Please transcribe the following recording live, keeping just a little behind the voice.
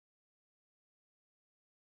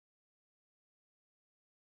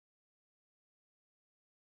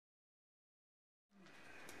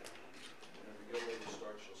Whenever you're ready to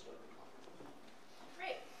start, she'll start.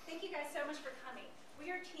 Great. Thank you guys so much for coming. We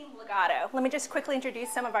are Team Legatto. Let me just quickly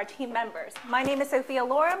introduce some of our team members. My name is Sophia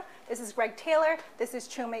Lorem. This is Greg Taylor. This is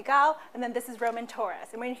Chome Gao. And then this is Roman Torres.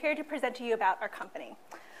 And we're here to present to you about our company.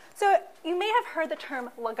 So you may have heard the term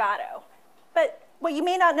legato. But what you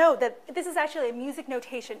may not know that this is actually a music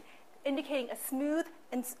notation indicating a smooth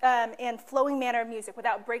and flowing manner of music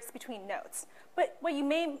without breaks between notes. But what you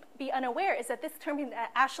may be unaware is that this term can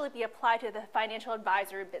actually be applied to the financial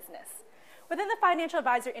advisory business. Within the financial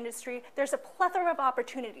advisor industry, there's a plethora of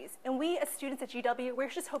opportunities, and we as students at GW, we're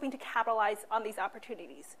just hoping to capitalize on these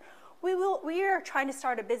opportunities. We are trying to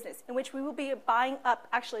start a business in which we will be buying up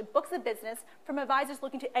actually books of business from advisors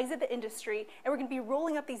looking to exit the industry, and we're going to be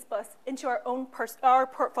rolling up these books into our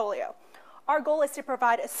portfolio. Our goal is to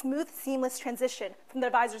provide a smooth, seamless transition from the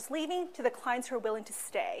advisors leaving to the clients who are willing to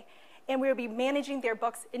stay, and we will be managing their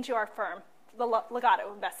books into our firm, the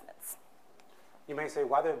Legatto Investments. You may say,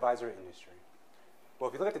 why the advisory industry? Well,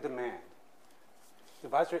 if you look at the demand, the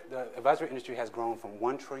advisory industry has grown from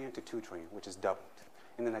 $1 trillion to $2 trillion, which is doubled.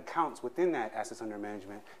 And then accounts within that assets under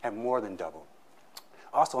management have more than doubled.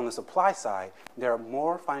 Also, on the supply side, there are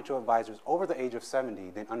more financial advisors over the age of 70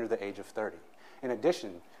 than under the age of 30. In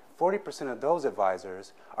addition, 40% of those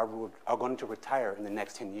advisors are going to retire in the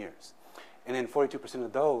next 10 years. And then 42%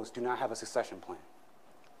 of those do not have a succession plan.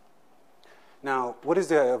 Now, what is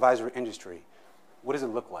the advisory industry? What does it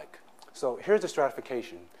look like? So here's the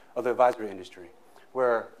stratification of the advisory industry,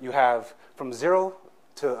 where you have from 0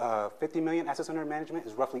 to 50 million assets under management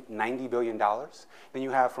is roughly $90 billion. Then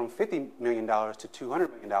you have from $50 million to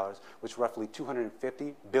 $200 million, which is roughly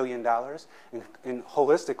 $250 billion. And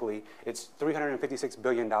holistically, it's $356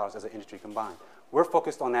 billion as an industry combined. We're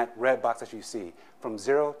focused on that red box that you see, from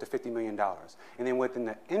 0 to $50 million. And then within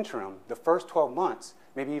the interim, the first 12 months,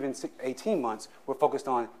 maybe even 18 months, we're focused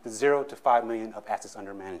on the 0 to 5 million of assets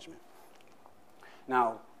under management.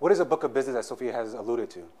 Now, what is a book of business that Sophia has alluded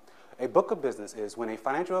to? A book of business is when a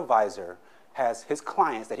financial advisor has his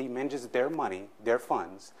clients that he manages their money, their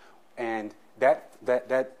funds, and that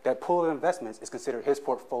pool of investments is considered his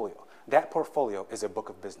portfolio. That portfolio is a book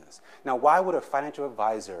of business. Now, why would a financial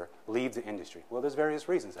advisor leave the industry? Well, there's various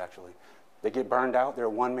reasons, actually. They get burned out. They're a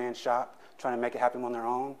one-man shop trying to make it happen on their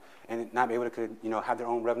own and not be able to have their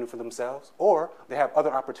own revenue for themselves. Or they have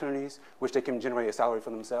other opportunities which they can generate a salary for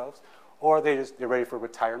themselves. Or they're ready for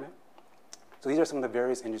retirement. So these are some of the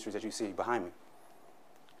various industries that you see behind me.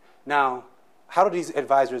 Now, how do these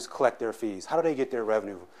advisors collect their fees? How do they get their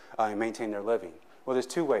revenue and maintain their living? Well, there's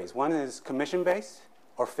two ways. One is commission-based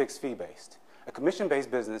or fixed fee-based. A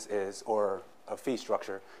commission-based business is, or a fee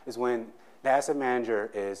structure, is when the asset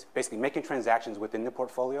manager is basically making transactions within the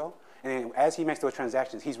portfolio, and then as he makes those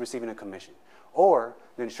transactions, he's receiving a commission. Or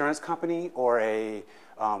the insurance company or a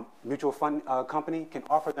mutual fund company can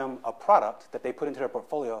offer them a product that they put into their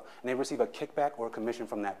portfolio, and they receive a kickback or a commission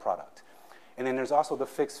from that product. And then there's also the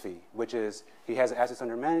fixed fee, which is he has assets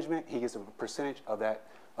under management, he gets a percentage of that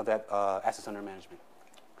assets under management.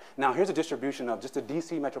 Now, here's a distribution of just the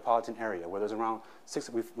DC metropolitan area, where there's around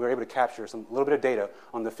we were able to capture a little bit of data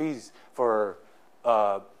on the fees for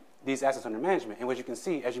these assets under management. And what you can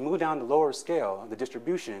see, as you move down the lower scale, the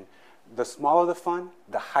distribution, the smaller the fund,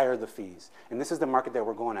 the higher the fees. And this is the market that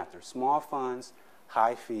we're going after. Small funds,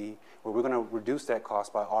 high fee, where we're going to reduce that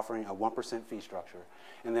cost by offering a 1% fee structure.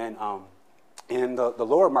 And then the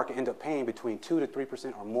lower market end up paying between 2 to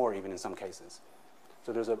 3% or more even in some cases.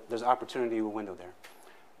 So there's an opportunity window there.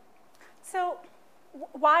 So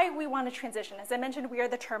why we want to transition? As I mentioned, we are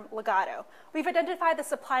the term legato. We've identified the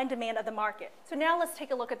supply and demand of the market. So now let's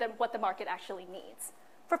take a look at what the market actually needs.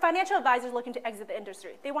 For financial advisors looking to exit the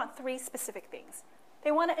industry, they want three specific things.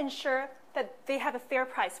 They want to ensure that they have a fair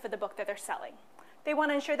price for the book that they're selling. They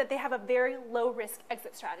want to ensure that they have a very low-risk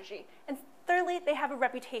exit strategy. And thirdly, they have a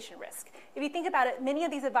reputation risk. If you think about it, many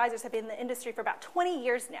of these advisors have been in the industry for about 20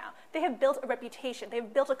 years now. They have built a reputation.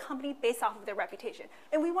 They've built a company based off of their reputation.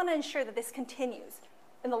 And we want to ensure that this continues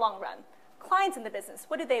in the long run. Clients in the business,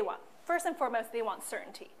 what do they want? First and foremost, they want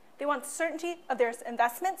certainty. They want certainty of their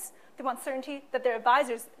investments. They want certainty that their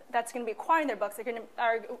advisors that's going to be acquiring their books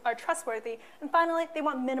are trustworthy. And finally, they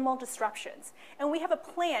want minimal disruptions. And we have a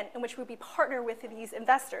plan in which we'll be partner with these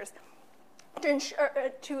investors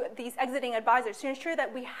to these exiting advisors to ensure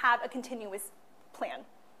that we have a continuous plan.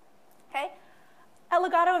 Okay? At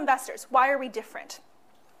Legatto Investors, why are we different?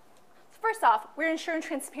 First off, we're ensuring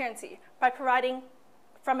transparency by providing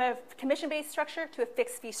from a commission-based structure to a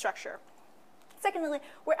fixed fee structure. Secondly,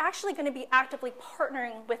 we're actually going to be actively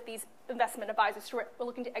partnering with these investment advisors who are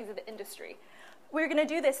looking to exit the industry. we're going to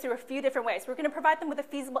do this through a few different ways. We're going to provide them with a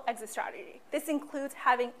feasible exit strategy. This includes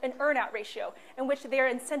having an earnout ratio in which they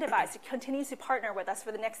are incentivized to continue to partner with us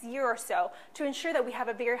for the next year or so to ensure that we have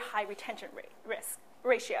a very high retention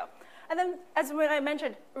ratio. And then, as I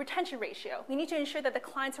mentioned, retention ratio. We need to ensure that the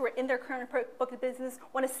clients who are in their current book of business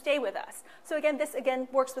want to stay with us. So again, this again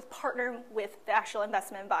works with partnering with the actual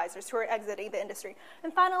investment advisors who are exiting the industry.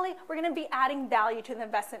 And finally, we're going to be adding value to the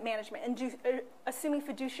investment management and assuming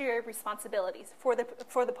fiduciary responsibilities for the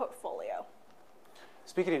portfolio.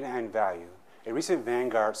 Speaking of adding value, a recent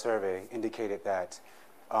Vanguard survey indicated that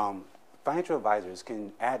financial advisors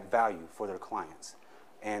can add value for their clients.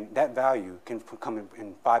 And that value can come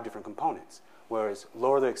in 5 different components, whereas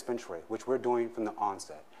lower the expense rate, which we're doing from the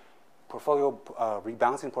onset. Portfolio,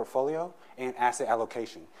 rebalancing portfolio, and asset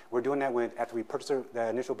allocation. We're doing that after we purchase the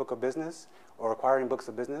initial book of business or acquiring books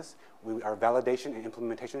of business, our validation and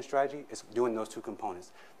implementation strategy is doing those 2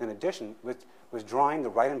 components. In addition, withdrawing the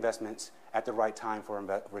right investments at the right time for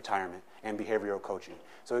retirement and behavioral coaching.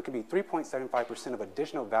 So it could be 3.75% of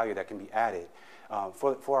additional value that can be added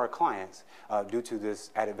for our clients due to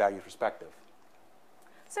this added value perspective.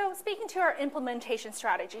 So speaking to our implementation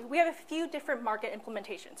strategy, we have a few different market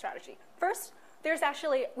implementation strategy. First, there's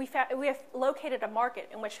actually, we have located a market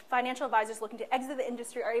in which financial advisors looking to exit the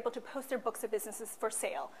industry are able to post their books of businesses for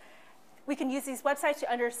sale. We can use these websites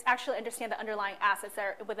to actually understand the underlying assets that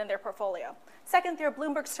are within their portfolio. Second, there are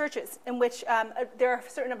Bloomberg searches in which there are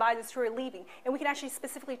certain advisors who are leaving, and we can actually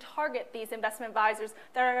specifically target these investment advisors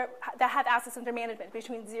that have assets under management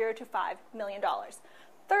between $0 to $5 million.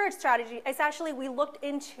 Third strategy is actually we looked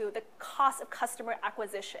into the cost of customer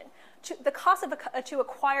acquisition. The cost to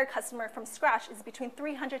acquire a customer from scratch is between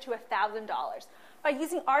 $300 to $1,000. By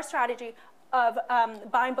using our strategy of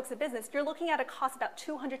buying books of business, you're looking at a cost about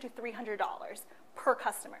 $200 to $300 per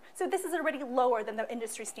customer. So this is already lower than the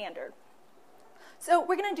industry standard. So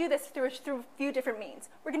we're going to do this through a few different means.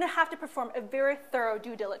 We're going to have to perform a very thorough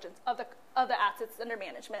due diligence of the assets under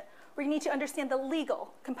management. We need to understand the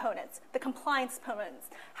legal components, the compliance components,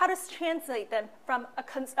 how to translate them from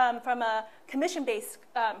a commission-based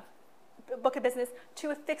book of business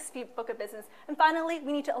to a fixed-fee book of business. And finally,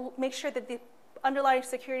 we need to make sure that the underlying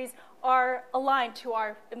securities are aligned to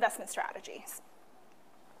our investment strategies.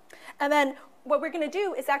 And then what we're going to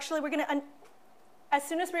do is actually as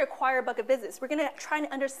soon as we acquire a book of business, we're going to try and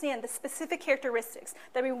understand the specific characteristics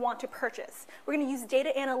that we want to purchase. We're going to use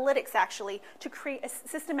data analytics, actually, to create a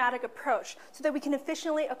systematic approach so that we can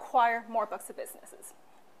efficiently acquire more books of businesses.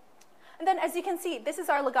 And then, as you can see, this is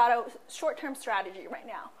our Legatto short-term strategy right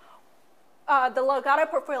now. The Legatto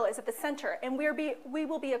portfolio is at the center, and we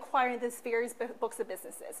will be acquiring these various books of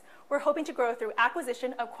businesses. We're hoping to grow through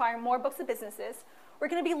acquisition, acquiring more books of businesses. We're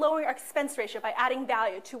going to be lowering our expense ratio by adding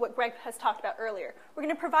value to what Greg has talked about earlier. We're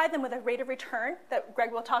going to provide them with a rate of return that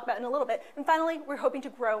Greg will talk about in a little bit. And finally, we're hoping to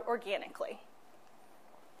grow organically.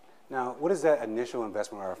 Now, what is that initial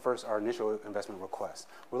investment, our initial investment request?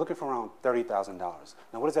 We're looking for around $30,000.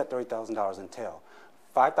 Now, what does that $30,000 entail?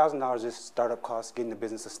 $5,000 is startup costs, getting the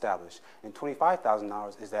business established, and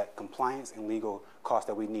 $25,000 is that compliance and legal cost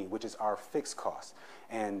that we need, which is our fixed cost.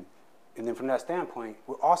 And then from that standpoint,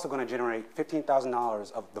 we're also going to generate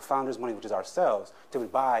 $15,000 of the founder's money, which is ourselves, to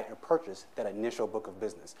buy or purchase that initial book of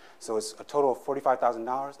business. So it's a total of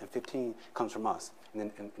 $45,000, and $15,000 comes from us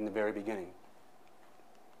in the very beginning.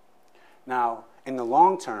 Now, in the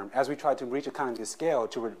long term, as we try to reach economies of scale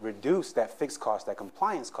to reduce that fixed cost, that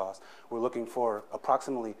compliance cost, we're looking for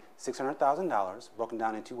approximately $600,000, broken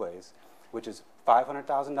down in 2 ways, which is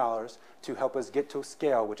 $500,000 to help us get to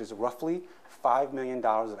scale, which is roughly $5 million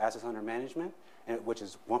of assets under management, which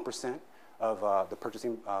is 1% of the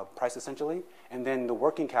purchasing price, essentially. And then the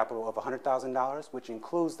working capital of $100,000, which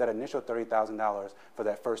includes that initial $30,000 for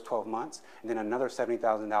that first 12 months, and then another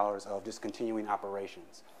 $70,000 of just continuing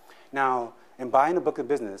operations. Now, in buying a book of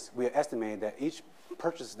business, we estimate that each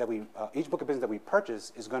book of business that we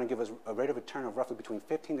purchase is going to give us a rate of return of roughly between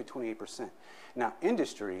 15 to 28%. Now,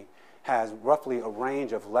 industry has roughly a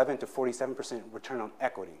range of 11 to 47% return on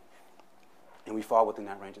equity, and we fall within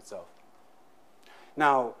that range itself.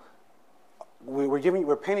 Now,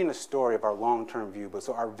 we're painting a story of our long-term view, but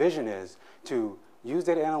so our vision is to use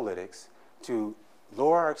data analytics to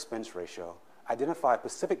lower our expense ratio, identify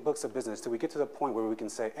specific books of business till we get to the point where we can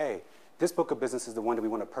say, hey, this book of business is the one that we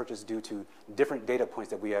want to purchase due to different data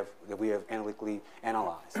points that we have analytically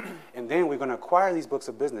analyzed. And then we're going to acquire these books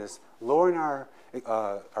of business, lowering our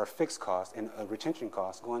fixed cost and retention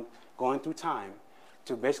costs going through time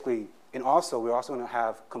to basically And also, we're also going to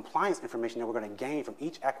have compliance information that we're going to gain from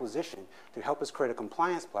each acquisition to help us create a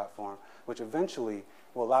compliance platform, which eventually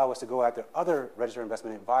will allow us to go after other registered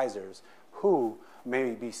investment advisors who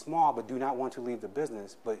may be small but do not want to leave the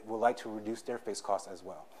business, but would like to reduce their fixed costs as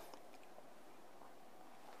well.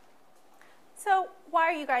 So why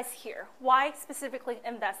are you guys here? Why specifically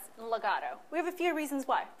invest in Legatto? We have a few reasons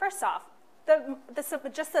why. First off,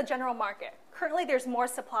 just the general market. Currently, there's more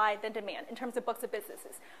supply than demand in terms of books of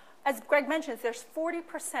businesses. As Greg mentions, there's 40%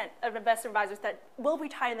 of investment advisors that will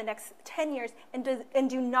retire in the next 10 years and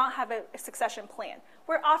do not have a succession plan.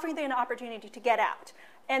 We're offering them an opportunity to get out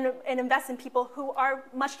and invest in people who are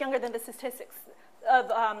much younger than the statistics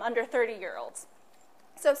of under 30-year-olds.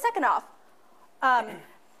 So second off,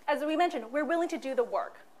 as we mentioned, we're willing to do the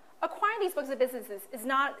work. Acquiring these books of businesses is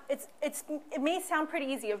not, it may sound pretty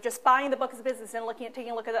easy of just buying the books of business and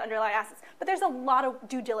taking a look at the underlying assets, but there's a lot of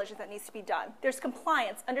due diligence that needs to be done. There's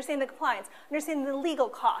compliance, understanding the compliance, understanding the legal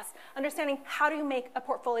costs, understanding how do you make a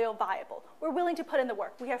portfolio viable. We're willing to put in the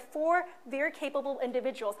work. We have 4 very capable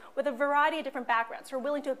individuals with a variety of different backgrounds who are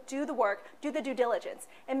willing to do the work, do the due diligence,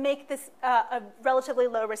 and make this a relatively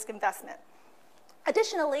low-risk investment.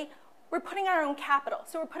 Additionally, we're putting our own capital,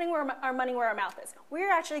 so we're putting our money where our mouth is.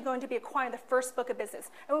 We're actually going to be acquiring the first book of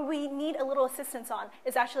business, and what we need a little assistance on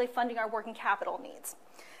is actually funding our working capital needs.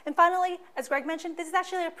 And finally, as Greg mentioned, this is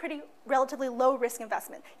actually a pretty relatively low-risk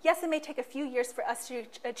investment. Yes, it may take a few years for us to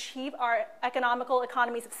achieve our economical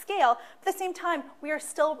economies of scale, but at the same time, we are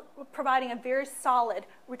still providing a very solid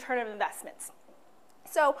return of investments.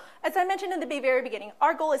 So, as I mentioned in the very beginning,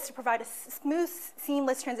 our goal is to provide a smooth,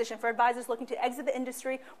 seamless transition for advisors looking to exit the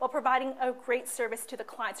industry while providing a great service to the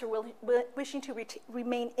clients who are wishing to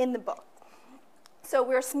remain in the book. So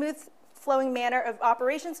we're a smooth flowing manner of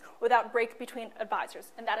operations without break between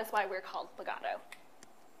advisors, and that is why we're called Legatto.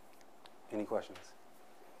 Any questions?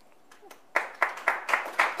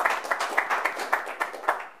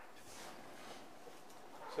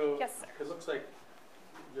 So Yes, sir. It looks like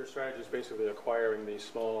your strategy is basically acquiring these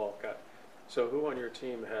small guys. So who on your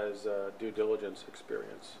team has due diligence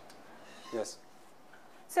experience? Yes.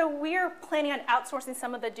 So we are planning on outsourcing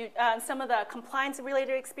some of the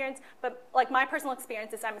compliance-related experience, but like my personal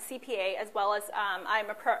experience is I'm a CPA as well as I'm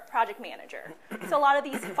a project manager. So a lot of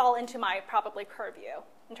these fall into my probably purview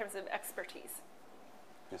in terms of expertise.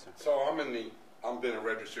 Yes, sir. So I've been a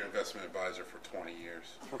registered investment advisor for 20 years.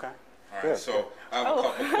 Okay. All right, Good. so I have a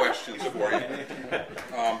couple questions for you.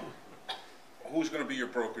 Who's going to be your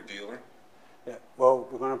broker-dealer? Yeah. Well,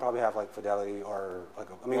 we're going to probably have like Fidelity or like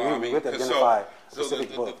we have to 'cause identify so specific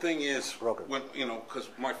the book. thing is, broker. when because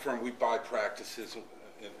my firm, we buy practices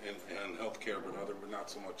in healthcare, but not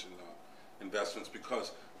so much in investments,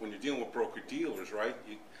 because when you're dealing with broker-dealers, right?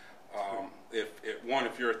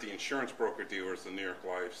 If you're at the insurance broker-dealers, the New York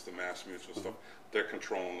Lifes, the Mass Mutual stuff, they're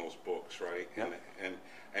controlling those books, right? Yep.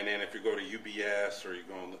 And then if you go to UBS or you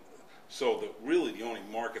go on so the only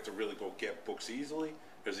market to really go get books easily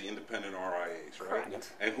is the independent RIAs, right? Correct. Yep.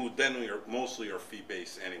 And who then mostly are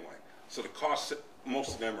fee-based anyway. So the costs,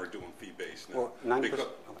 most of them are doing fee-based now. Well, 90%. Because,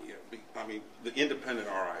 I mean, the independent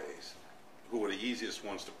RIAs, who are the easiest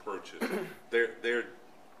ones to purchase, they're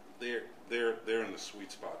in the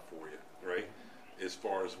sweet spot for you, right? As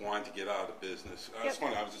far as wanting to get out of the business. It's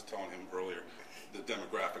funny, I was just telling him earlier, the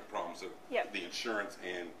demographic problems that the insurance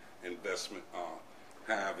and investment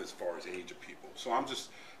have as far as age of people. So I'm just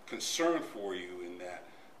concerned for you in that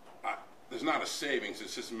there's not a savings,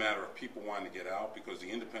 it's just a matter of people wanting to get out, because the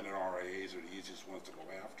independent RIAs are the easiest ones to go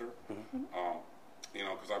after.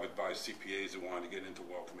 Because I've advised CPAs that want to get into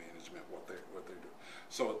wealth management, what they do.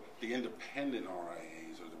 So the independent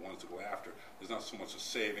RIAs are the ones to go after. There's not so much a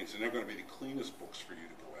savings, and they're going to be the cleanest books for you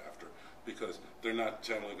to go after, because they're not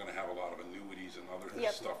generally going to have a lot of annuities and other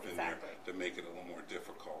stuff in there that make it a little more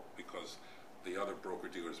difficult, because the other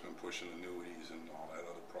broker-dealers have been pushing annuities and all that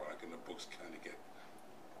other product, and the books kind of get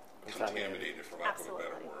contaminated, for lack of a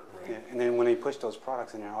better word. Right? Yeah, and then when they push those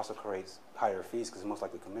products in there, it also creates higher fees because it's most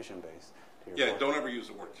likely commission-based. Yeah, don't ever use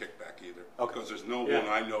the word kickback either, because there's no one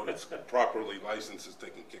I know that's properly licensed as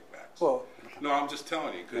taking kickbacks. Well, no, I'm just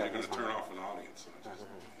telling you, because you're going to turn off an audience.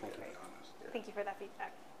 Thank you. Thank you for that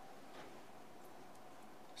feedback.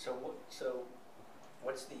 So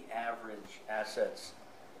what's the average assets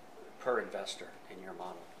per investor in your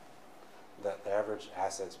model? The average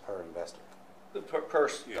assets per investor. The per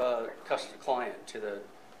customer client to the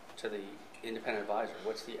independent advisor.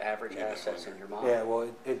 What's the average assets in your model? Yeah, well,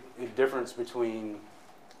 it differs between.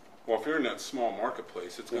 Well, if you're in that small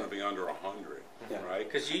marketplace, it's going to be under 100, right?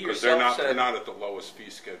 Because they're not at the lowest fee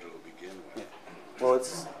schedule to begin with. Yeah. Well,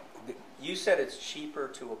 you said it's cheaper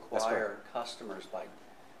to acquire customers by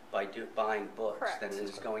by buying books Correct. than it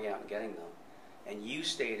is going out and getting them. And you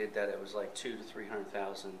stated that it was like $200,000 to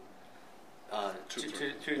 $300,000,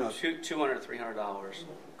 $200 to $300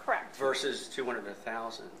 Correct. versus 200 to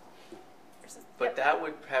 1,000. But Yep. that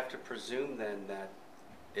would have to presume then that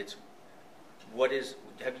it's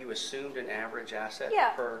have you assumed an average asset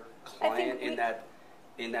Yeah. per I think client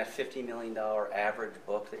in that $50 million average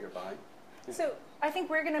book that you're buying? So I think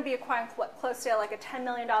we're going to be acquiring close to like a $10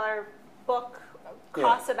 million book.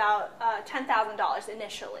 Costs about $10,000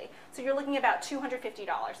 initially. So you're looking at about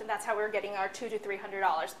 $250, and that's how we're getting our $200 to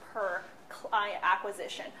 $300 per client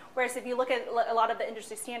acquisition. Whereas if you look at a lot of the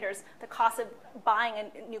industry standards, the cost of buying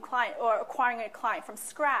a new client or acquiring a client from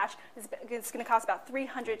scratch is going to cost about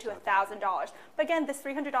 $300 to $1,000. But again, this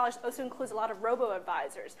 $300 also includes a lot of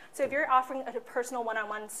robo-advisors. So if you're offering a personal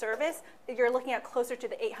one-on-one service, you're looking at closer to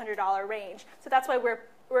the $800 range. So that's why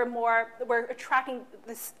we're attracting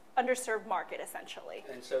this underserved market essentially.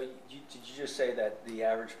 And so did you just say that the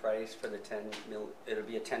average price for the it'll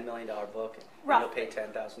be a $10 million book and you'll pay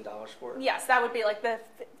 $10,000 for it? Yes, that would be like the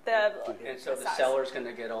And so the size. seller's going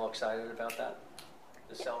to get all excited about that?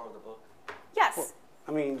 The seller of the book? Yes.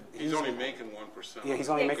 I mean, He's only making 1%. Yeah, he's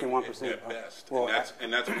only making 1%. At best, Well,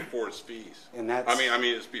 and that's before his fees. And that's- I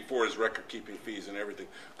mean, it's before his record-keeping fees and everything.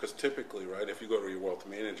 Because typically, right, if you go to your wealth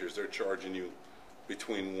managers, they're charging you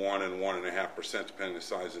between 1% and 1.5%, depending on the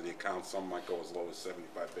size of the account. Some might go as low as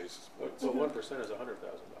 75 basis points. So 1% is $100,000.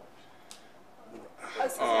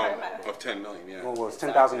 Of 10 million, yeah. well, it's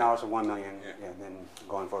 $10,000 for $1 million, then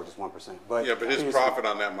going forward just 1%. But Yeah, but his profit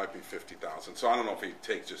on that might be 50,000. So I don't know if he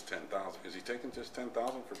takes just 10,000. Is he taking just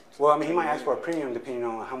 10,000 for? Well, I mean, he might 10 ask for a million? premium depending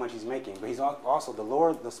on how much he's making. But he's also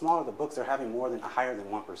the smaller the books, they're having higher than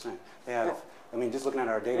 1%. They have. I mean, just looking at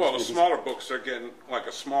our data. Well, the smaller books, they're getting like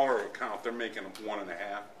a smaller account. They're making 1.5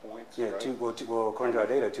 points. Yeah, right? well, according to our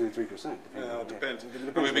data, 2 to 3%. Yeah, it depends. It I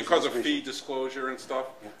depends mean, on because the of situation. fee disclosure and stuff,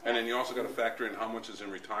 and then you also got to factor in how much is in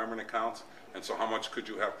retirement accounts, and so how much could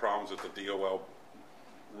you have problems if the DOL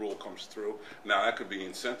rule comes through? Now, that could be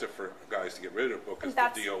incentive for guys to get rid of the book as the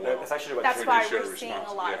That's- DOL. That's actually what That's why Fiduciary we're seeing a lot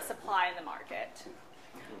of responsibility, supply in the market.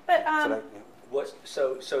 But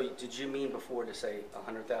So that, So did you mean before to say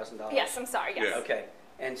 $100,000? yes, I'm sorry. Yes. Yeah. Okay.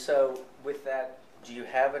 And so with that, do you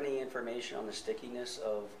have any information on the stickiness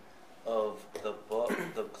of the book,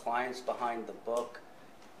 the clients behind the book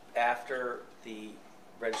after the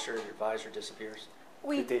registered advisor disappears?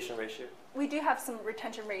 We Reputation ratio. we do have some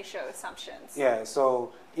retention ratio assumptions. Yeah,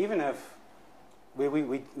 so even if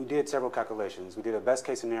we did several calculations, we did a best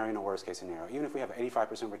case scenario and a worst case scenario. Even if we have an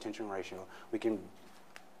 85% retention ratio, we can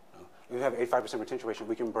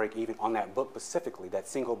we can break even on that book specifically, that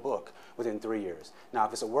single book, within 3 years. Now,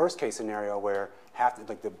 if it's a worst case scenario where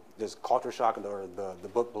there's culture shock or the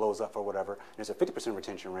book blows up or whatever, and there's a 50%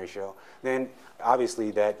 retention ratio, then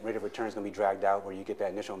obviously that rate of return is going to be dragged out where you get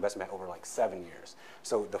that initial investment over like 7 years.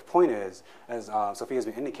 So the point is, as Sophia's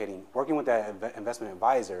been indicating, working with that investment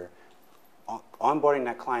advisor, onboarding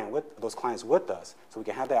those clients with us, so we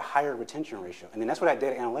can have that higher retention ratio. And then that's where that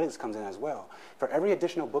data analytics comes in as well. For every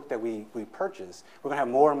additional book that we purchase, we're going to have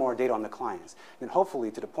more and more data on the clients. Then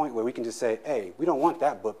hopefully to the point where we can just say, hey, we don't want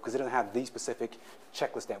that book because it doesn't have these specific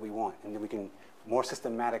checklists that we want. And then we can more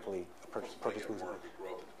systematically purchase Like books. market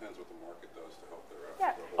growth, it depends what the market does to help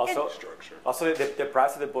Yeah. their whole Also- structure. Also, the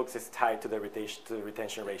price of the books is tied to the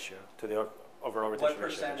retention ratio, to the overall What retention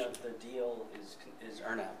ratio. percent of the deal is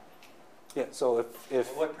earnout? Yeah, so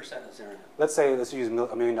if What percent is earnout? let's use a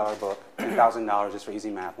 $1 million book, $10,000 just for easy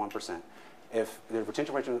math, 1%. If the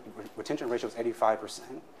retention ratio is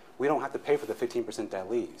 85%, we don't have to pay for the 15% that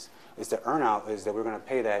leaves. It's the earnout is that we're going to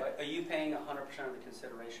pay that. Are you paying 100% of the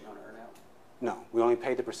consideration on earnout? No, we only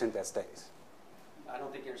pay the percent that stays. I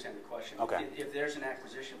don't think you understand the question. Okay. If there's an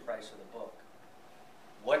acquisition price of the book,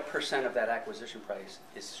 what percent of that acquisition price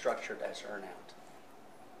is structured as earnout?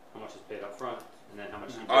 How much is paid up front, and then how much?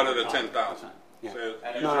 you Out pay of the on 10,000. Yeah. So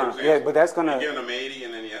No, yeah, but that's You're gonna. giving them 80,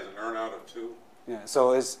 and then he has an earnout of 2. Yeah,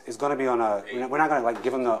 so it's going to be on a. We're not going to like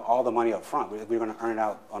give them all the money up front. We're going to earn it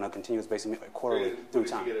out on a continuous basis, quarterly through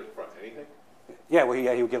time. Get it from anything? Yeah, well,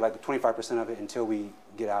 he would get like 25% of it until we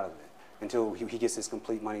get out of it, until he gets his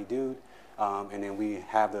complete money due, and then we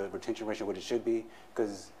have the retention ratio what it should be,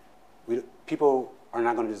 because people are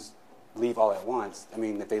not going to just leave all at once. I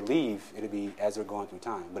mean, if they leave, it'll be as they're going through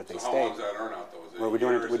time. But if they So how stay, long's that earnout, though? Is it well, a we're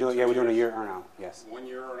doing year, it. is We're doing it yeah, 2 we're doing a years? year earnout. Yes. 1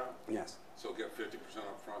 year earnout? Yes. So get 50%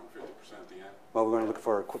 up front and 50% at the end? Well, we're going to look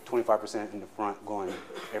for 25% in the front going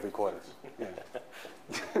every quarter. Yeah.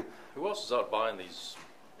 Who else is out buying these?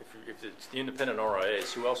 If it's the independent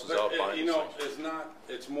RIAs, who else is out buying You these know, things? it's not,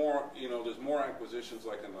 it's more, there's more acquisitions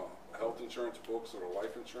like in the health insurance books or the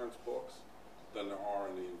life insurance books. than there are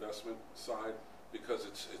on the investment side, because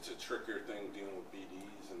it's a trickier thing dealing with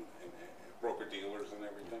BDs and broker dealers and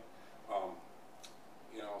everything.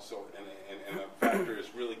 You know, so and the factor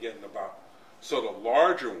is really getting about. So the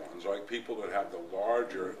larger ones, right? People that have the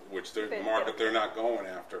larger, which they're the market they're not going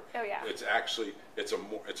after. Oh yeah. It's actually it's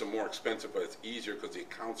a more expensive, but it's easier because the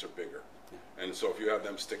accounts are bigger. And so if you have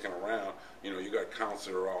them sticking around, you know, you got accounts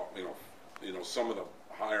that are all, you know, some of the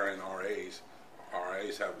higher end RAs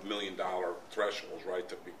have $1 million thresholds, right,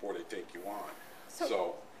 before they take you on.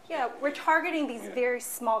 So yeah, we're targeting these very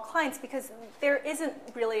small clients because there isn't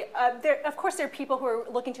really, of course there are people who are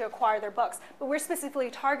looking to acquire their books, but we're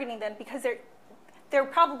specifically targeting them because they're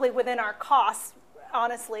probably within our costs,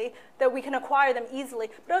 honestly, that we can acquire them easily,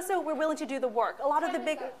 but also we're willing to do the work. A lot of the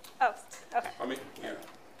big, oh, okay. I mean, yeah.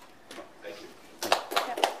 Thank you.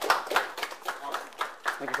 Yeah.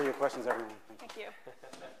 Thank you for your questions, everyone. Thank you.